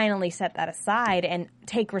finally set that aside and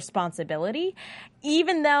take responsibility,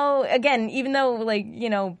 even though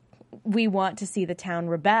we want to see the town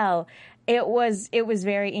rebel, it was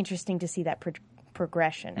very interesting to see that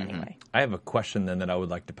progression anyway. I have a question then that I would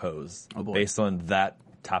like to pose based on that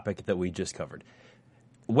topic that we just covered.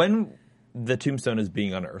 When the tombstone is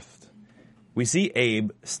being unearthed, we see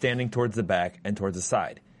Abe standing towards the back and towards the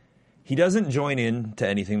side. He doesn't join in to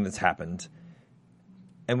anything that's happened.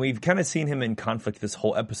 And we've kind of seen him in conflict this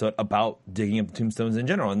whole episode about digging up the tombstones in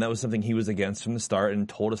general. And that was something he was against from the start and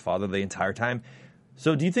told his father the entire time.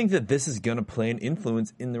 So do you think that this is going to play an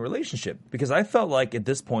influence in the relationship? Because I felt like at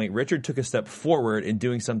this point, Richard took a step forward in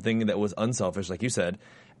doing something that was unselfish, like you said,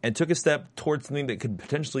 and took a step towards something that could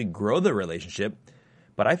potentially grow the relationship.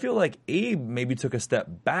 But I feel like Abe maybe took a step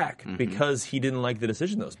back because he didn't like the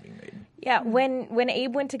decision that was being made. Yeah, when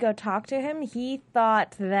Abe went to go talk to him, he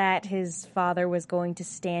thought that his father was going to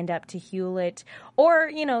stand up to Hewlett,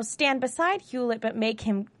 or stand beside Hewlett, but make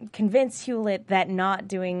him convince Hewlett that not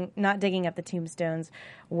digging up the tombstones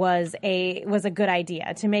was a good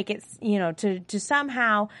idea, to make it to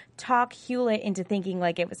somehow talk Hewlett into thinking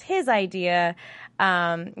like it was his idea,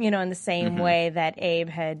 in the same way that Abe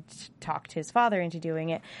had talked his father into doing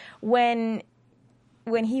it.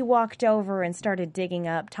 When he walked over and started digging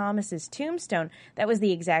up Thomas's tombstone, that was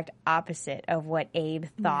the exact opposite of what Abe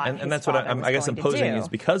thought. And that's what I'm posing is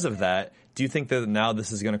because of that. Do you think that now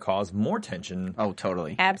this is going to cause more tension? Oh,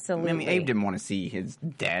 totally. Absolutely. I mean, Abe didn't want to see his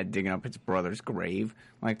dad digging up his brother's grave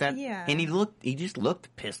like that. Yeah. And he just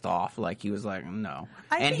looked pissed off. Like he was like, no.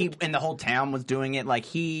 And the whole town was doing it. Like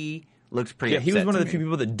he looked pretty upset. He was one of the few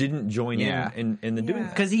people that didn't join in the doing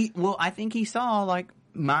that. Because I think he saw like,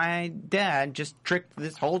 my dad just tricked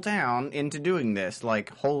this whole town into doing this. Like,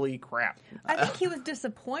 holy crap. I think he was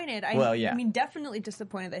disappointed. I mean, definitely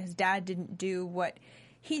disappointed that his dad didn't do what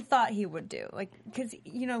he thought he would do. Like, because,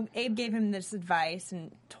 Abe gave him this advice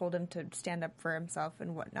and told him to stand up for himself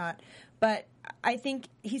and whatnot. But I think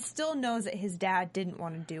he still knows that his dad didn't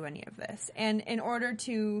want to do any of this. And in order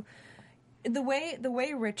to... The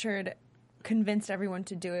way Richard convinced everyone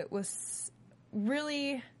to do it was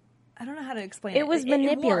really... I don't know how to explain it. It was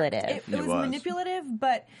manipulative. It was manipulative,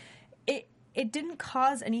 but it didn't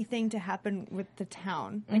cause anything to happen with the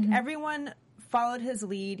town. Like, everyone followed his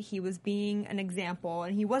lead. He was being an example,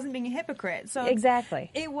 and he wasn't being a hypocrite. So exactly.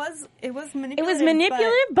 It was manipulative. It was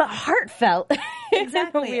manipulative, but heartfult.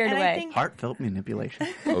 Exactly. In a weird way. Heartfelt manipulation.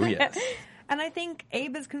 Oh, yes. And I think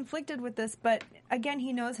Abe is conflicted with this, but again,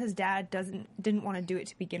 he knows his dad didn't want to do it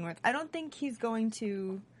to begin with. I don't think he's going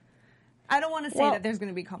to... I don't want to say that there's going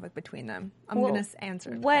to be conflict between them. I'm going to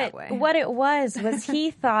answer it that way. What it was he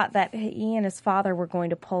thought that he and his father were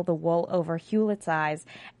going to pull the wool over Hewlett's eyes,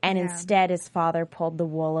 and instead his father pulled the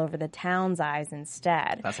wool over the town's eyes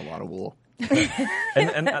instead. That's a lot of wool.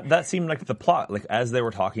 and that seemed like the plot. Like, as they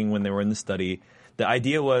were talking when they were in the study, the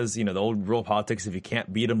idea was, the old rule of politics, if you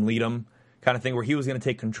can't beat them, lead them, kind of thing, where he was going to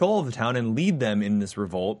take control of the town and lead them in this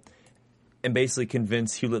revolt. And basically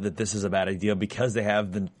convince Hewlett that this is a bad idea because they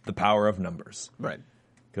have the power of numbers. Right.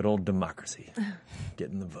 Good old democracy.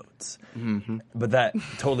 Getting the votes. But that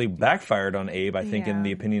totally backfired on Abe, I think, in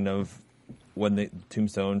the opinion of when the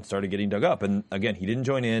tombstone started getting dug up. And again, he didn't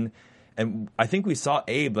join in. And I think we saw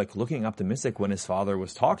Abe looking optimistic when his father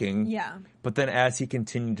was talking. Yeah. But then as he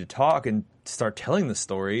continued to talk and start telling the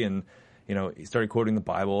story, and he started quoting the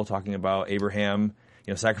Bible, talking about Abraham,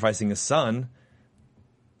 sacrificing his son.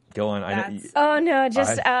 Go on. It's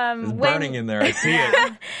burning in there. I see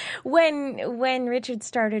it. When Richard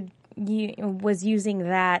was using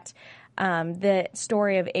that the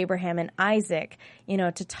story of Abraham and Isaac,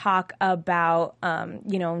 to talk about,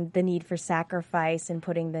 the need for sacrifice and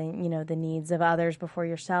putting the needs of others before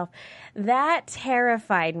yourself. That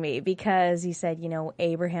terrified me because he said,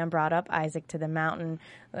 Abraham brought up Isaac to the mountain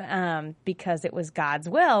because it was God's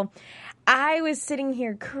will. I was sitting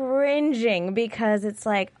here cringing because it's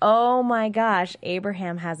like, oh my gosh,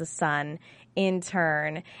 Abraham has a son in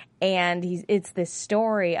turn, and it's this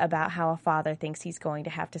story about how a father thinks he's going to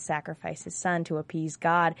have to sacrifice his son to appease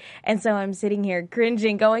God. And so I'm sitting here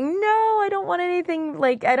cringing going, no, I don't want anything,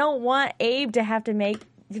 I don't want Abe to have to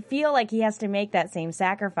feel like he has to make that same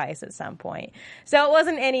sacrifice at some point. So it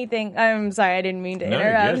wasn't anything. I'm sorry, I didn't mean to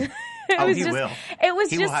interrupt. He will.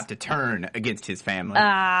 He will have to turn against his family.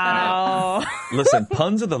 Oh. Listen,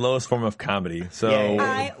 puns are the lowest form of comedy. So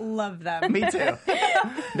I love them. Me too.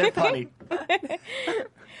 They're funny.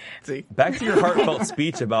 See, back to your heartfelt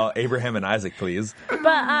speech about Abraham and Isaac, please.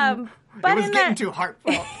 But it was getting too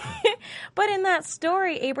heartfelt. But in that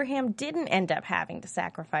story, Abraham didn't end up having to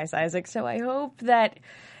sacrifice Isaac. So I hope that.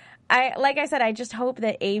 I just hope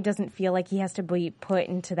that Abe doesn't feel like he has to be put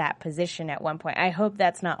into that position at one point. I hope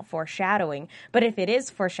that's not foreshadowing. But if it is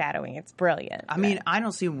foreshadowing, it's brilliant. I mean, I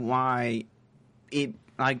don't see why it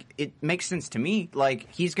makes sense to me.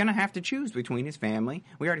 He's going to have to choose between his family.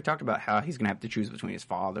 We already talked about how he's going to have to choose between his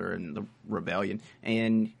father and the rebellion.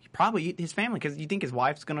 And probably his family, because you think his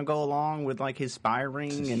wife's going to go along with, his spy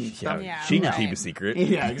ring and stuff? Yeah, she can keep a secret.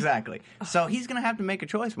 Yeah, exactly. So he's going to have to make a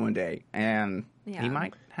choice one day. And he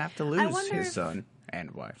might have to lose his son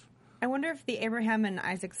and wife. I wonder if the Abraham and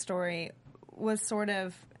Isaac story was sort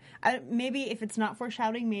of... maybe if it's not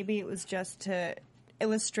foreshadowing, maybe it was just to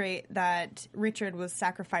illustrate that Richard was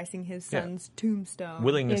sacrificing his son's tombstone.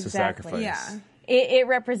 Willingness to sacrifice. Yeah. It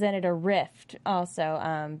represented a rift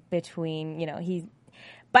also between,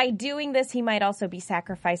 by doing this, he might also be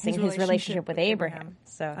sacrificing his relationship with Abraham.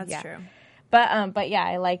 So that's true. But yeah,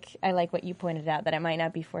 I like what you pointed out, that it might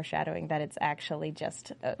not be foreshadowing, that it's actually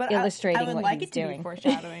just illustrating what he's doing. I would like it to be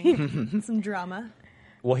foreshadowing. Some drama.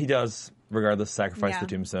 Well, he does, regardless, sacrifice the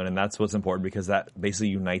tombstone, and that's what's important because that basically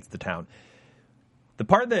unites the town. The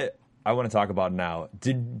part that I want to talk about now,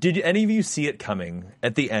 did any of you see it coming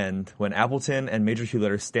at the end when Appleton and Major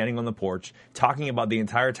Hewlett are standing on the porch talking about the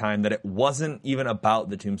entire time that it wasn't even about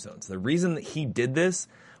the tombstones? The reason that he did this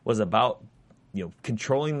was about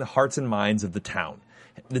controlling the hearts and minds of the town.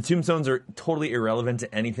 The tombstones are totally irrelevant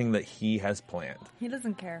to anything that he has planned. He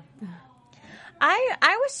doesn't care.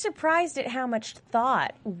 I was surprised at how much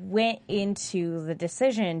thought went into the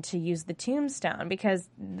decision to use the tombstone, because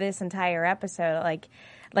this entire episode, like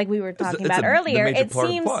we were talking about earlier,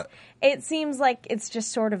 it seems like it's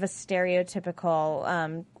just sort of a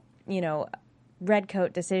stereotypical,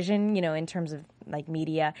 redcoat decision, in terms of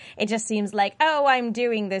media. It just seems like, oh, I'm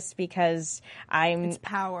doing this because it's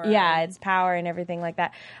power. Yeah, it's power and everything like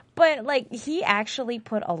that. But he actually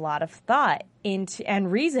put a lot of thought into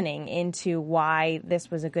and reasoning into why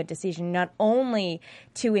this was a good decision, not only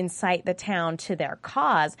to incite the town to their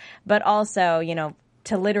cause, but also,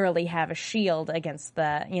 to literally have a shield against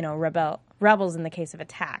the, rebels in the case of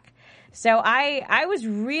attack. So I was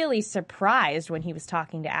really surprised when he was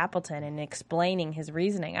talking to Appleton and explaining his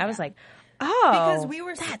reasoning. I was like, oh,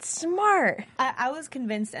 because that's smart. I was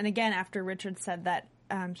convinced, and again, after Richard said that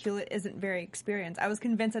Hewlett isn't very experienced, I was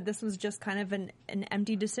convinced that this was just kind of an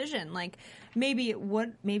empty decision. Maybe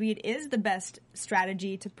it is the best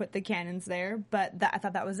strategy to put the cannons there, but I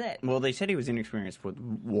thought that was it. Well, they said he was inexperienced with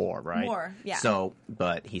war, right? War, yeah. So,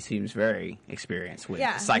 but he seems very experienced with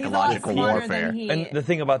psychological warfare. And the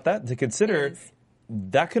thing about that to consider,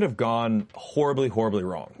 that could have gone horribly, horribly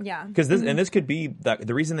wrong. Yeah. Because this could be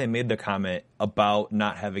the reason they made the comment about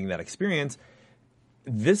not having that experience.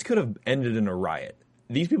 This could have ended in a riot.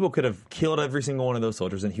 These people could have killed every single one of those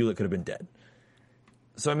soldiers, and Hewlett could have been dead.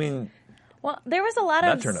 So, I mean... Well, there was a lot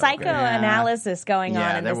of psychoanalysis going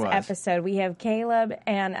on in this episode. We have Caleb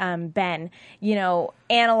and Ben,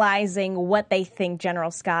 analyzing what they think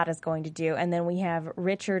General Scott is going to do. And then we have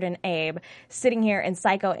Richard and Abe sitting here and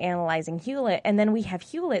psychoanalyzing Hewlett. And then we have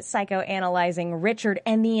Hewlett psychoanalyzing Richard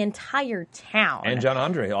and the entire town. And John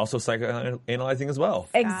Andre also psychoanalyzing as well.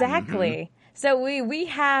 Exactly. Mm-hmm. So we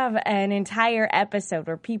have an entire episode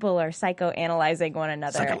where people are psychoanalyzing one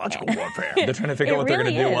another. Psychological warfare. They're trying to figure out what they're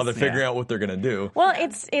going to do while they're figuring out what they're going to do. Well,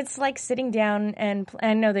 it's like sitting down and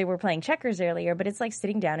I know they were playing checkers earlier, but it's like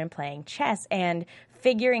sitting down and playing chess and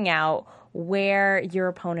figuring out where your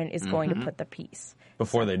opponent is going to put the piece.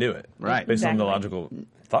 Before they do it. Right. Based on the logical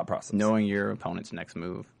thought process. Knowing your opponent's next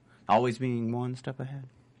move. Always being one step ahead.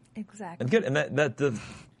 Exactly. And good. And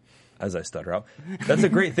that as I stutter out. That's a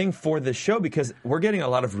great thing for this show because we're getting a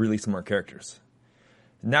lot of really smart characters.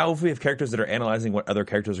 Now, if we have characters that are analyzing what other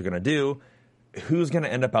characters are going to do, who's going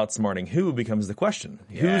to end up outsmarting who becomes the question.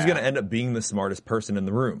 Yeah. Who's going to end up being the smartest person in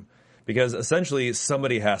the room? Because essentially,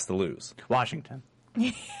 somebody has to lose. Washington.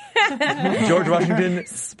 George Washington.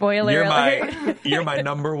 Spoiler alert. You're my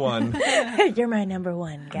number one. You're my number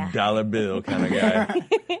one guy. Dollar bill kind of guy.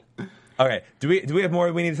 Okay. Do we have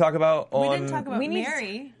more we need to talk about? We didn't talk about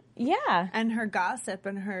Mary. Yeah, and her gossip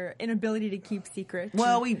and her inability to keep secrets.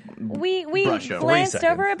 Well, we glanced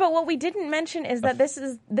over it, but what we didn't mention is that this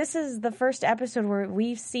is the first episode where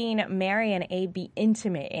we've seen Mary and Abe be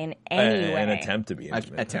intimate in any way. An attempt to be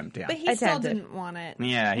intimate. Yeah. But he still didn't want it.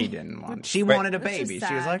 Yeah, he didn't want it. She wanted a baby.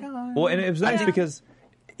 She was like, oh. Well, and it was nice because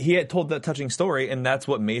he had told that touching story, and that's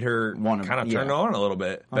what made her kind of turn on a little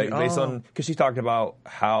bit, based on because she talked about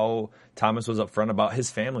how Thomas was upfront about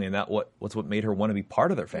his family, and what's what made her want to be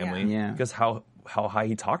part of their family. Yeah. Because how high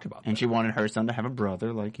he talked about, and she wanted her son to have a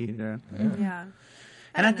brother like he did. Yeah.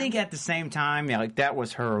 And I think at the same time, like that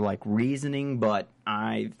was her like reasoning, but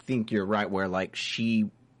I think you're right where like she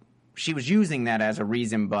was using that as a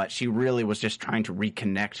reason, but she really was just trying to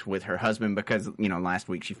reconnect with her husband because, last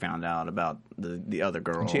week she found out about the other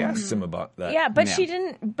girl. And she asked him about that. Yeah, but she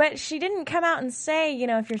didn't come out and say,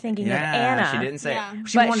 if you're thinking of Anna. She didn't say it.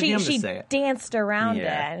 She wanted him to say it. She danced around it.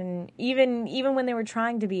 And even when they were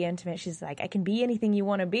trying to be intimate, she's like, I can be anything you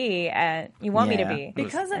want to be, you want me to be.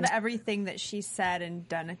 Because of everything that she said and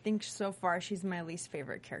done, I think so far she's my least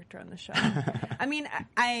favorite character on the show. I mean,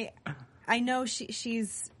 I know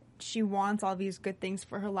she wants all these good things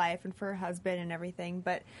for her life and for her husband and everything,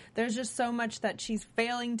 but there's just so much that she's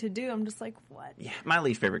failing to do. I'm just like, what? Yeah, my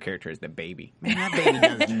least favorite character is the baby. Man, that baby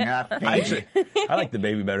does nothing. I like the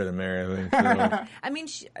baby better than Mary. I mean,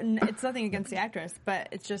 it's nothing against the actress, but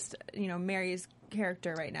it's just, Mary's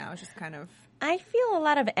character right now is just kind of... I feel a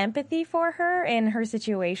lot of empathy for her in her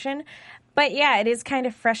situation, but yeah, it is kind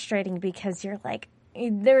of frustrating because you're like,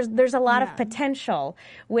 there's a lot of potential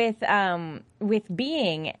with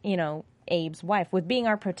being, Abe's wife, with being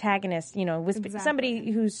our protagonist, with somebody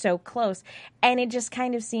who's so close. And it just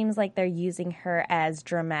kind of seems like they're using her as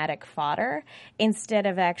dramatic fodder instead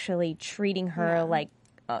of actually treating her like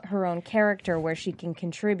her own character where she can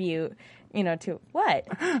contribute, to what?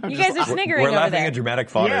 You guys are sniggering over there. We're laughing at dramatic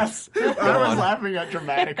fodder. Yes, I was laughing at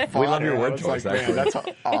dramatic fodder. We love your word choice, actually. That's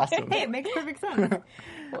awesome. Hey, it makes perfect sense.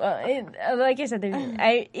 Well, like I said,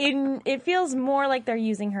 it feels more like they're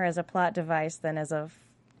using her as a plot device than as a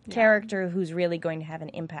character who's really going to have an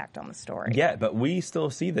impact on the story. Yeah, but we still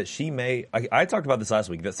see that she may... I talked about this last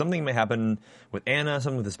week, that something may happen with Anna,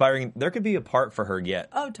 something with Aspiring. There could be a part for her yet.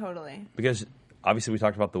 Oh, totally. Because... Obviously, we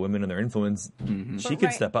talked about the women and their influence. Mm-hmm. She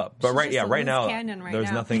could step up. But right now,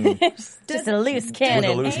 there's nothing... just a loose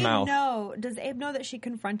cannon. With a loose mouth. Does Abe know that she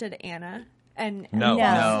confronted Anna and no.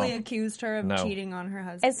 falsely accused her of cheating on her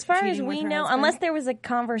husband? As far as we know, unless there was a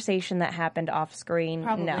conversation that happened off screen,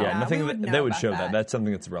 probably no. Yeah, nothing they would show that. That's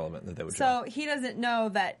something that's relevant that they would show. So he doesn't know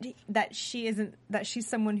that she's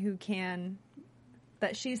someone who can...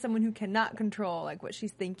 That she's someone who cannot control like what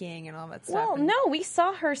she's thinking and all that stuff. Well, no, we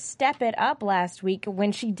saw her step it up last week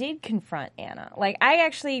when she did confront Anna. Like, I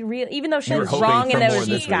actually even though she was wrong and that was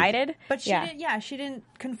misguided, but she didn't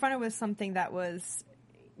confront her with something that was,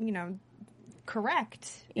 correct.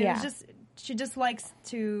 It was just she just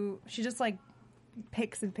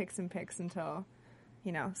picks and picks and picks until.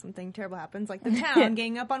 Something terrible happens, like the town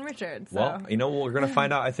ganging up on Richard. So. Well, we're going to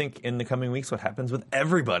find out, I think, in the coming weeks what happens with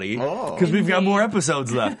everybody, because we've got more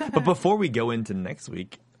episodes left. But before we go into next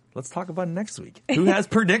week, let's talk about next week. Who has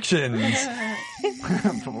predictions?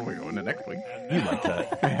 Before we go into next week. You liked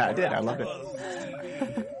that. Yeah, I did. I loved it.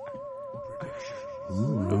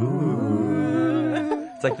 Ooh.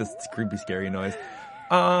 It's like this creepy, scary noise.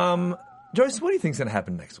 Joyce, what do you think's going to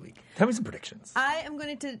happen next week? Tell me some predictions. I am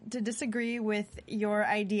going to disagree with your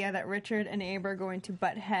idea that Richard and Abe are going to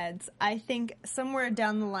butt heads. I think somewhere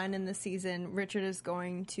down the line in the season, Richard is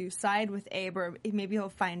going to side with Abe, or maybe he'll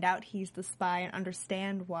find out he's the spy and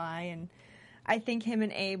understand why. And I think him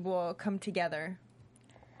and Abe will come together.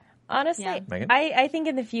 Honestly, I think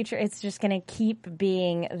in the future it's just going to keep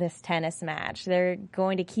being this tennis match. They're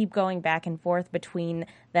going to keep going back and forth between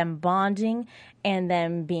them bonding and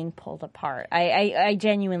them being pulled apart. I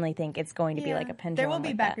genuinely think it's going to be like a pendulum. There will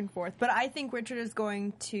be back and forth, but I think Richard is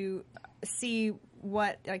going to see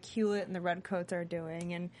what Hewlett and the Redcoats are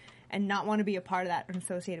doing and not want to be a part of that and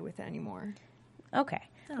associated with it anymore. Okay.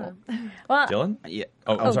 Well, Dylan? Yeah.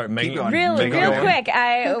 Oh, I'm sorry. Megan, real quick.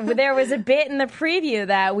 There was a bit in the preview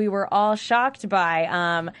that we were all shocked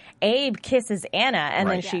by. Abe kisses Anna, and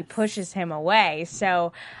then she pushes him away.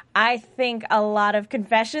 So I think a lot of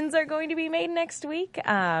confessions are going to be made next week.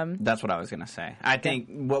 That's what I was going to say. I think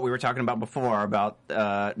what we were talking about before about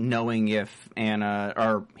knowing if Anna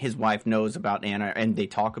or his wife knows about Anna and they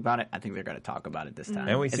talk about it, I think they're going to talk about it this time.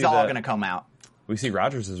 And it's all going to come out. We see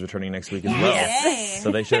Rogers is returning next week as well.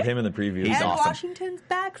 So they showed him in the preview. He's awesome. Washington's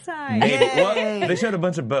backside. Maybe. Well, they showed a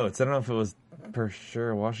bunch of boats. I don't know if it was for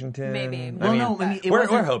sure Washington. Maybe.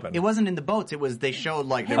 We're hoping. It wasn't in the boats. It was they showed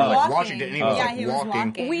like they were like Washington and he was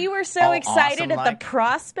walking. We were so excited awesome, at the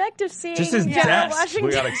prospect of seeing just his General desk. Washington.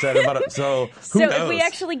 We got excited about it. So who knows? If we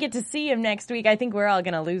actually get to see him next week, I think we're all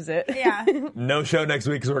going to lose it. Yeah. No show next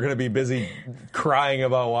week because we're going to be busy crying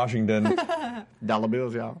about Washington. Dollar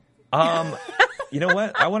bills, y'all. You know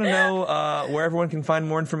what? I want to know where everyone can find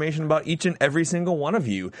more information about each and every single one of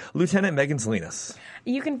you. Lieutenant Megan Salinas.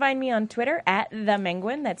 You can find me on Twitter at The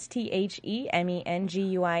Menguin. That's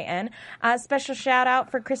TheMenguin. Special shout out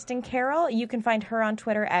for Kristen Carroll. You can find her on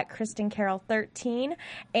Twitter at KristenCarroll13.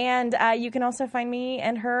 And you can also find me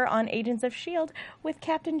and her on Agents of S.H.I.E.L.D. with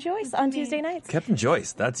Captain Joyce on Tuesday nights. Captain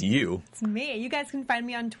Joyce, that's you. It's me. You guys can find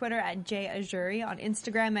me on Twitter at JAzuri, on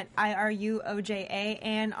Instagram at IRUOJA,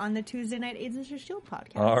 and on the Tuesday Night Agents of S.H.I.E.L.D.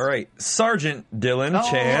 podcast. All right. Sergeant Dylan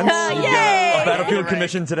Chance. You yay! got a Battlefield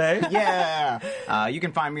commission today. Yeah. You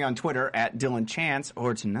can find me on Twitter at Dylan Chance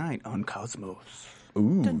or tonight on Cosmos.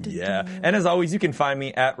 Ooh, yeah. And as always, you can find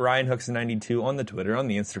me at RyanHooks92 on the Twitter, on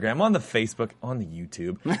the Instagram, on the Facebook, on the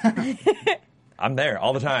YouTube. I'm there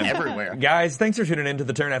all the time. Everywhere. Guys, thanks for tuning in to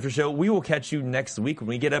the Turn After Show. We will catch you next week when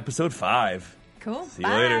we get episode 5. Cool. See you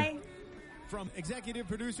later. From executive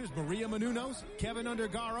producers Maria Menounos, Kevin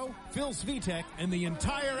Undergaro, Phil Svitek, and the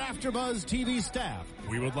entire AfterBuzz TV staff,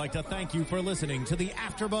 we would like to thank you for listening to the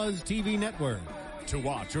AfterBuzz TV network. To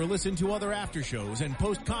watch or listen to other after shows and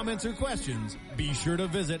post comments or questions, be sure to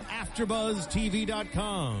visit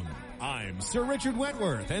AfterBuzzTV.com. I'm Sir Richard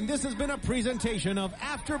Wentworth, and this has been a presentation of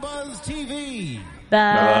AfterBuzz TV.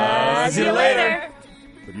 Buzz you later.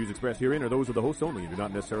 The views expressed herein are those of the hosts only and do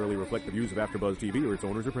not necessarily reflect the views of AfterBuzz TV or its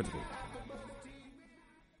owners or principals.